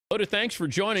Oda, thanks for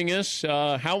joining us.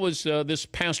 How was this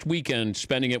past weekend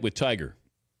spending it with Tiger?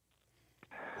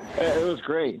 It was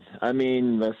great. I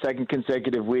mean, the second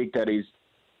consecutive week that he's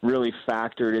really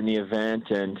factored in the event,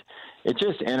 and it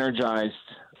just energized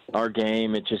our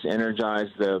game. It just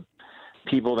energized the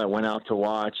people that went out to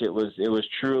watch. It was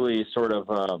truly sort of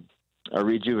a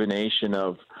rejuvenation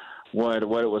of what it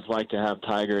was like to have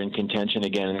Tiger in contention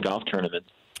again in golf tournaments.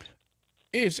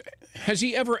 Has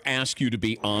he ever asked you to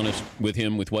be honest with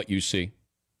him with what you see?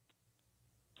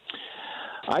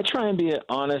 I try and be as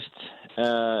honest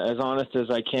as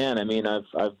I can. I mean,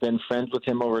 I've been friends with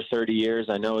him over 30 years.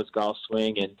 I know his golf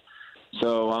swing, and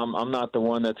so I'm not the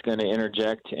one that's going to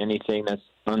interject anything that's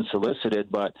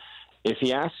unsolicited. But if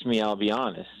he asks me, I'll be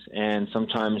honest. And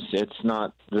sometimes it's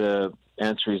not the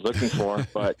answer he's looking for,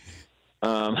 but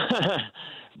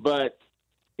but.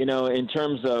 You know, in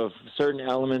terms of certain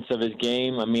elements of his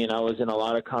game, I mean, I was in a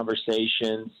lot of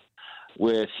conversations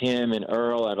with him and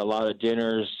Earl at a lot of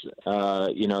dinners.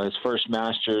 His first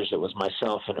Masters, it was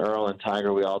myself and Earl and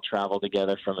Tiger. We all traveled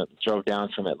together drove down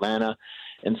from Atlanta.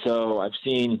 And so I've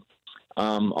seen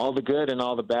all the good and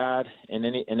all the bad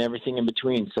and everything in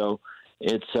between. So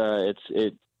it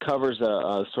covers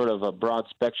a sort of a broad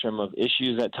spectrum of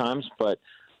issues at times, but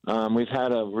we've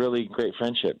had a really great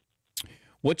friendship.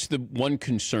 What's the one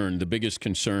concern, the biggest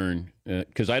concern?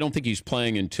 Because I don't think he's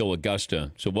playing until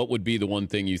Augusta. So what would be the one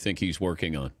thing you think he's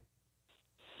working on?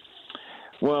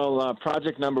 Well,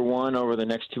 project number one over the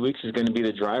next 2 weeks is going to be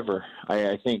the driver.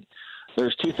 I think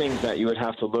there's two things that you would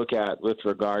have to look at with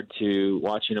regard to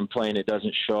watching him play, and it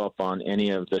doesn't show up on any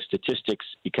of the statistics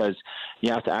because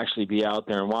you have to actually be out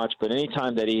there and watch. But any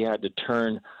time that he had to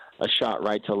turn a shot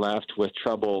right to left with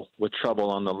trouble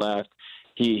on the left,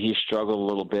 he struggled a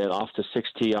little bit off the 6th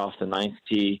tee, off the 9th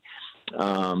tee.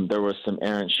 There was some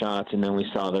errant shots, and then we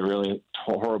saw the really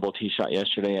horrible tee shot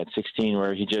yesterday at 16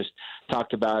 where he just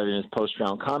talked about it in his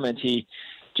post-round comment. He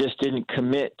just didn't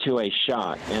commit to a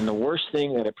shot. And the worst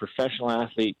thing that a professional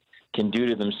athlete can do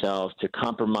to themselves to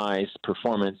compromise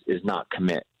performance is not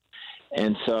commit.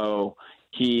 And so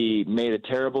he made a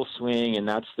terrible swing, and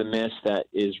that's the miss that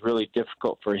is really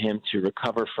difficult for him to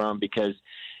recover from because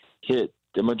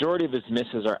the majority of his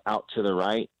misses are out to the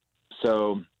right.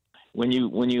 So when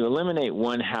you eliminate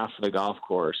one half of the golf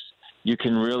course, you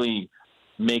can really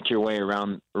make your way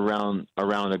around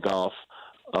the golf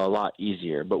a lot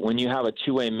easier. But when you have a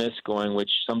two-way miss going,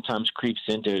 which sometimes creeps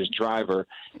into his driver,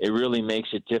 it really makes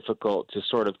it difficult to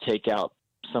sort of take out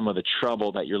some of the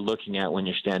trouble that you're looking at when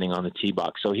you're standing on the tee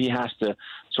box. So he has to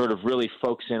sort of really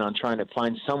focus in on trying to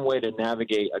find some way to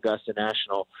navigate Augusta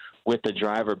National with the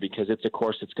driver because it's a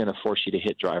course that's going to force you to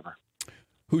hit driver.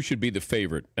 Who should be the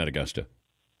favorite at Augusta?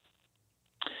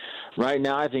 Right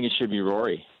now, I think it should be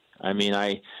Rory. I mean,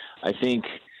 I think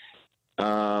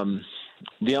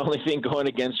the only thing going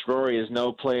against Rory is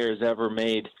no player has ever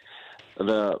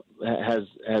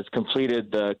has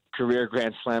completed the career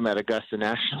Grand Slam at Augusta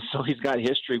National, so he's got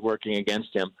history working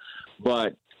against him.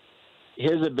 But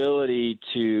his ability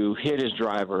to hit his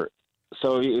driver.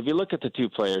 So if you look at the two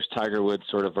players, Tiger Woods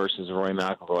sort of versus Rory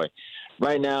McIlroy,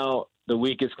 right now the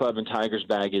weakest club in Tiger's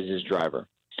bag is his driver.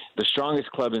 The strongest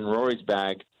club in Rory's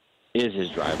bag is his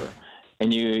driver.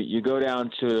 And you go down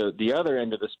to the other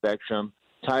end of the spectrum,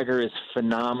 Tiger is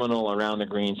phenomenal around the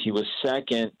greens. He was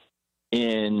second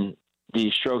in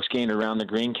the strokes gained around the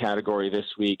green category this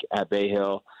week at Bay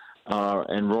Hill.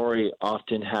 And Rory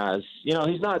often has,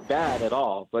 he's not bad at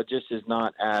all, but just is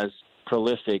not as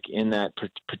prolific in that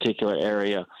particular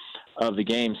area of the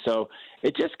game. So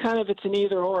it's an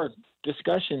either-or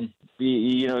discussion.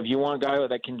 If you want a guy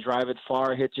that can drive it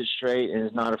far, hits it straight, and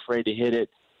is not afraid to hit it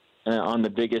on the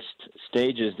biggest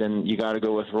stages, then you got to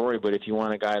go with Rory. But if you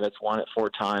want a guy that's won it 4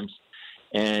 times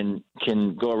and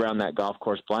can go around that golf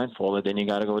course blindfolded, then you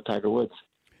got to go with Tiger Woods.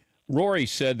 Rory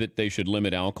said that they should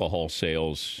limit alcohol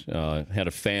sales. Had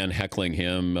a fan heckling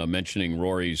him, mentioning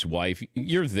Rory's wife.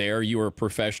 You're there. You were a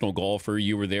professional golfer.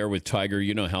 You were there with Tiger.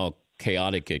 You know how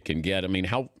chaotic it can get. I mean,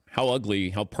 how ugly,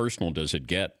 how personal does it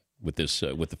get with this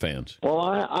with the fans? Well,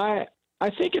 I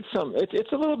think it's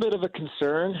a little bit of a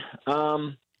concern,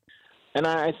 and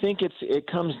I think it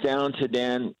comes down to,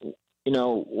 Dan,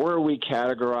 where we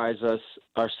categorize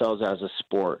ourselves as a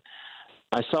sport.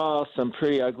 I saw some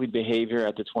pretty ugly behavior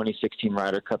at the 2016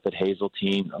 Ryder Cup at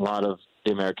Hazeltine. A lot of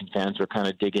the American fans were kind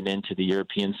of digging into the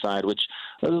European side, which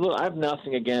I have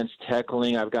nothing against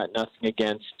heckling. I've got nothing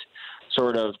against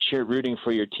sort of rooting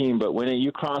for your team. But when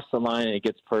you cross the line and it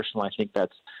gets personal, I think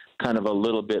that's kind of a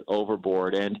little bit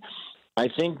overboard. And I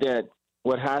think that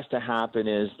what has to happen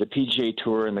is the PGA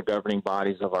Tour and the governing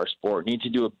bodies of our sport need to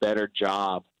do a better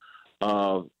job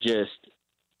of just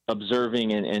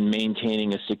observing and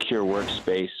maintaining a secure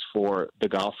workspace for the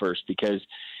golfers, because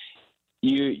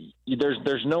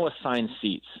there's no assigned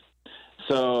seats.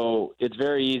 So it's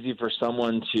very easy for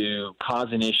someone to cause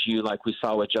an issue like we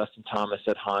saw with Justin Thomas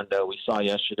at Honda. We saw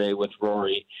yesterday with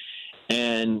Rory.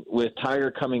 And with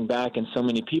Tiger coming back and so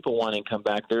many people wanting to come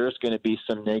back, there's going to be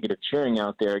some negative cheering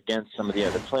out there against some of the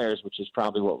other players, which is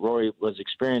probably what Rory was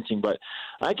experiencing. But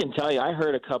I can tell you, I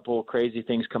heard a couple crazy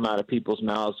things come out of people's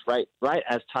mouths right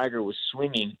as Tiger was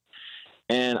swinging.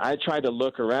 And I tried to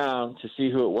look around to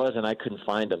see who it was, and I couldn't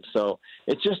find him. So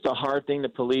it's just a hard thing to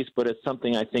police, but it's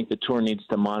something I think the tour needs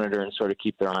to monitor and sort of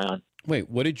keep their eye on. Wait,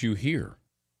 what did you hear?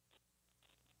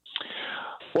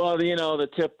 Well, you know,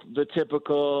 the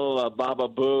typical Baba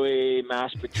Booey,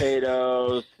 mashed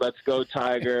potatoes, let's go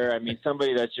Tiger. I mean,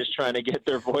 somebody that's just trying to get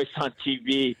their voice on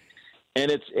TV.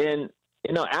 And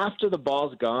after the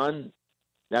ball's gone,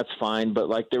 that's fine. But,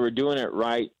 like, they were doing it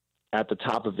right at the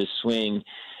top of his swing.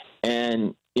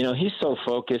 And, you know, he's so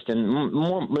focused, and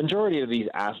majority of these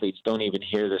athletes don't even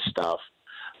hear this stuff.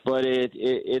 But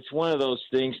it's one of those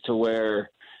things to where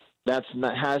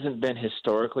hasn't been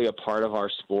historically a part of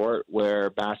our sport, where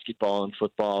basketball and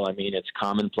football, I mean, it's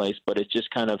commonplace, but it's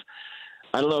just kind of,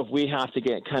 I don't know if we have to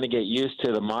get used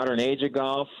to the modern age of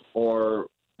golf, or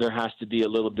there has to be a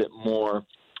little bit more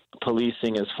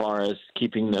policing as far as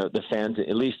keeping the fans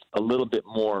at least a little bit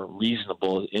more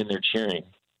reasonable in their cheering.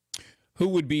 Who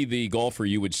would be the golfer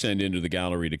you would send into the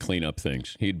gallery to clean up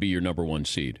things? He'd be your number one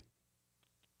seed.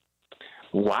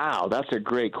 Wow, that's a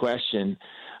great question.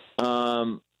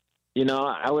 You know,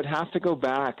 I would have to go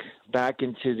back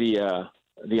into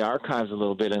the archives a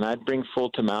little bit, and I'd bring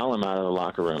Fulton Allen out of the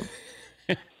locker room.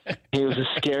 He was a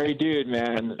scary dude,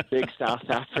 man, big South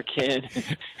African.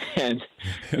 And,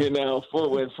 you know,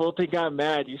 when Fulton got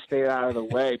mad, you stayed out of the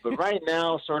way. But right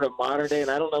now, sort of modern day, and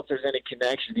I don't know if there's any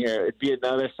connection here, it'd be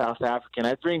another South African.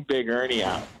 I'd bring Big Ernie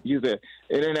out. He's the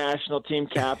international team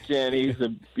captain. He's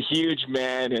a huge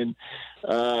man, and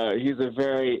he's a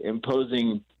very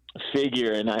imposing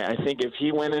figure. And I think if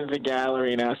he went into the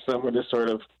gallery and asked someone to sort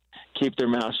of keep their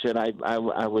mouth shut, I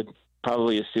would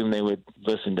probably assume they would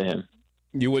listen to him.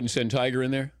 You wouldn't send Tiger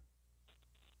in there?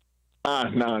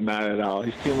 No, not at all.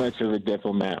 He's too much of a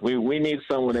diplomat. We need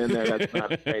someone in there that's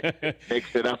not afraid to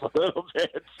mix it up a little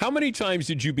bit. How many times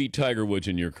did you beat Tiger Woods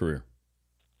in your career?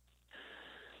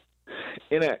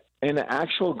 In an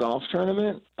actual golf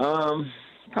tournament,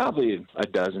 probably a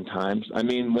dozen times. I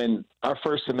mean, when our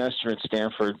first semester at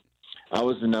Stanford, I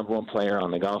was the number one player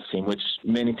on the golf team, which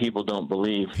many people don't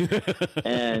believe,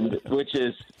 and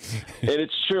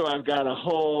it's true. I've got a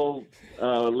whole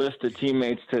list of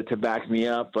teammates to back me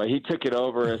up. But he took it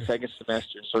over a second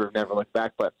semester and sort of never looked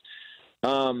back. But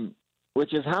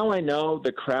which is how I know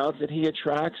the crowds that he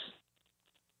attracts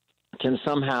can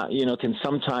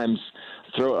sometimes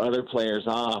throw other players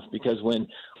off, because when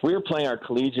we were playing our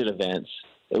collegiate events,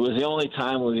 it was the only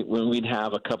time when we'd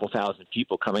have a couple thousand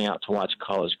people coming out to watch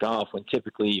college golf, when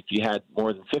typically if you had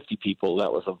more than 50 people,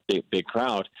 that was a big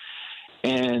crowd.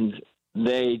 And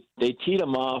they teed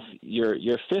them off. Your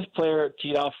fifth player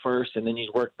teed off first, and then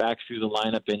you'd work back through the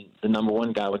lineup, and the number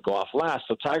one guy would go off last.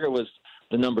 So Tiger was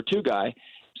the number two guy,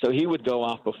 so he would go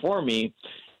off before me.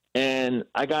 And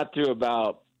I got through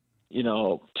about,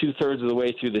 2/3 of the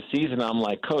way through the season. I'm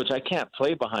like, Coach, I can't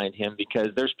play behind him because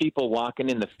there's people walking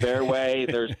in the fairway.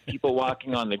 There's people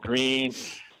walking on the green.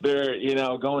 They're,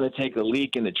 going to take a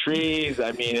leak in the trees.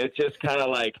 I mean, it's just kind of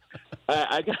like,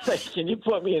 I got like, can you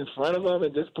put me in front of him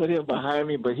and just put him behind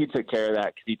me? But he took care of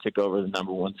that because he took over the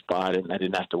number one spot, and I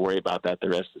didn't have to worry about that the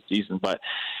rest of the season. But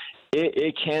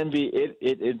it can be,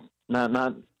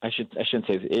 I shouldn't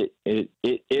say it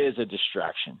is a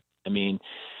distraction. I mean,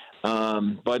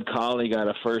 Bud Colley got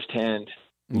a first-hand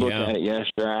look at it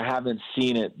yesterday. I haven't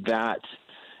seen it that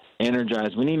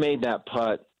energized. When he made that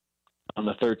putt on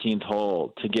the 13th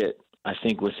hole to get, I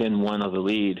think, within one of the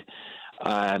lead,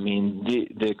 I mean,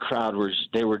 the crowd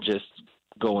they were just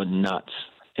going nuts.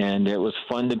 And it was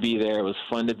fun to be there. It was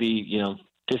fun to be,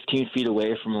 15 feet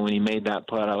away from him when he made that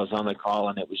putt. I was on the call,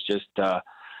 and it was just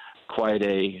quite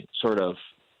a sort of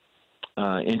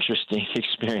interesting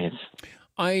experience.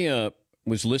 I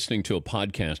was listening to a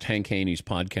podcast, Hank Haney's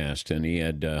podcast, and he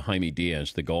had Jaime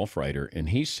Diaz, the golf writer, and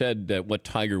he said that what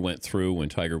Tiger went through when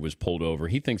Tiger was pulled over,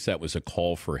 he thinks that was a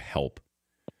call for help.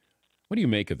 What do you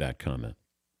make of that comment?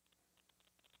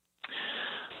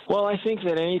 Well, I think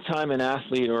that any time an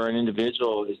athlete or an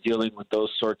individual is dealing with those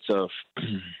sorts of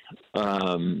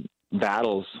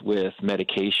battles with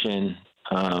medication,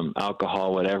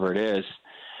 alcohol, whatever it is,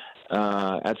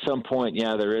 at some point,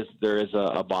 there is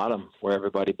a bottom where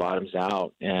everybody bottoms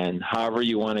out, and however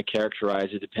you want to characterize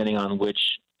it, depending on which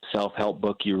self-help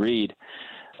book you read,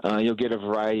 you'll get a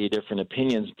variety of different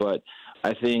opinions. But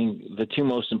I think the two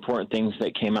most important things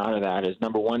that came out of that is,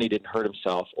 number one, he didn't hurt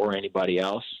himself or anybody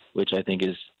else, which I think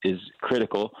is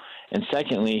critical. And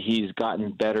secondly, he's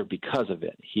gotten better because of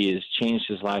it. He has changed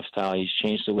his lifestyle. He's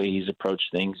changed the way he's approached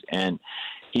things, and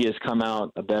he has come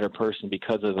out a better person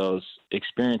because of those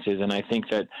experiences. And I think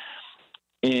that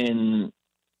in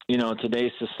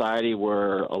today's society,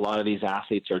 where a lot of these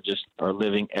athletes are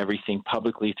living everything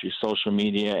publicly through social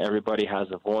media, everybody has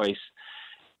a voice.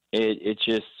 It's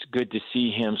just good to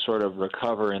see him sort of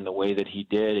recover in the way that he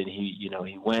did, and he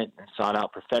went and sought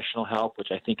out professional help, which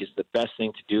I think is the best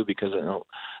thing to do, because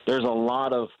there's a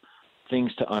lot of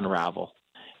things to unravel,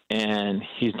 and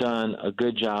he's done a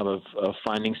good job of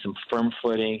finding some firm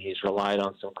footing. He's relied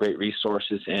on some great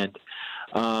resources, and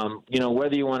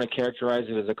whether you want to characterize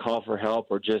it as a call for help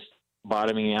or just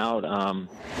bottoming out,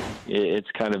 it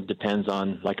kind of depends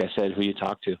on, like I said, who you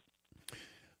talk to.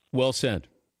 Well said.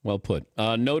 Well put.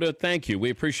 Noda, thank you. We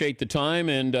appreciate the time,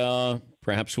 and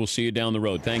perhaps we'll see you down the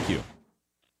road. Thank you.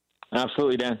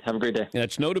 Absolutely, Dan. Have a great day.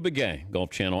 That's Noda Begay,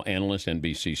 Golf Channel analyst,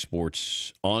 NBC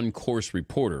Sports on-course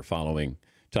reporter following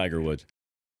Tiger Woods.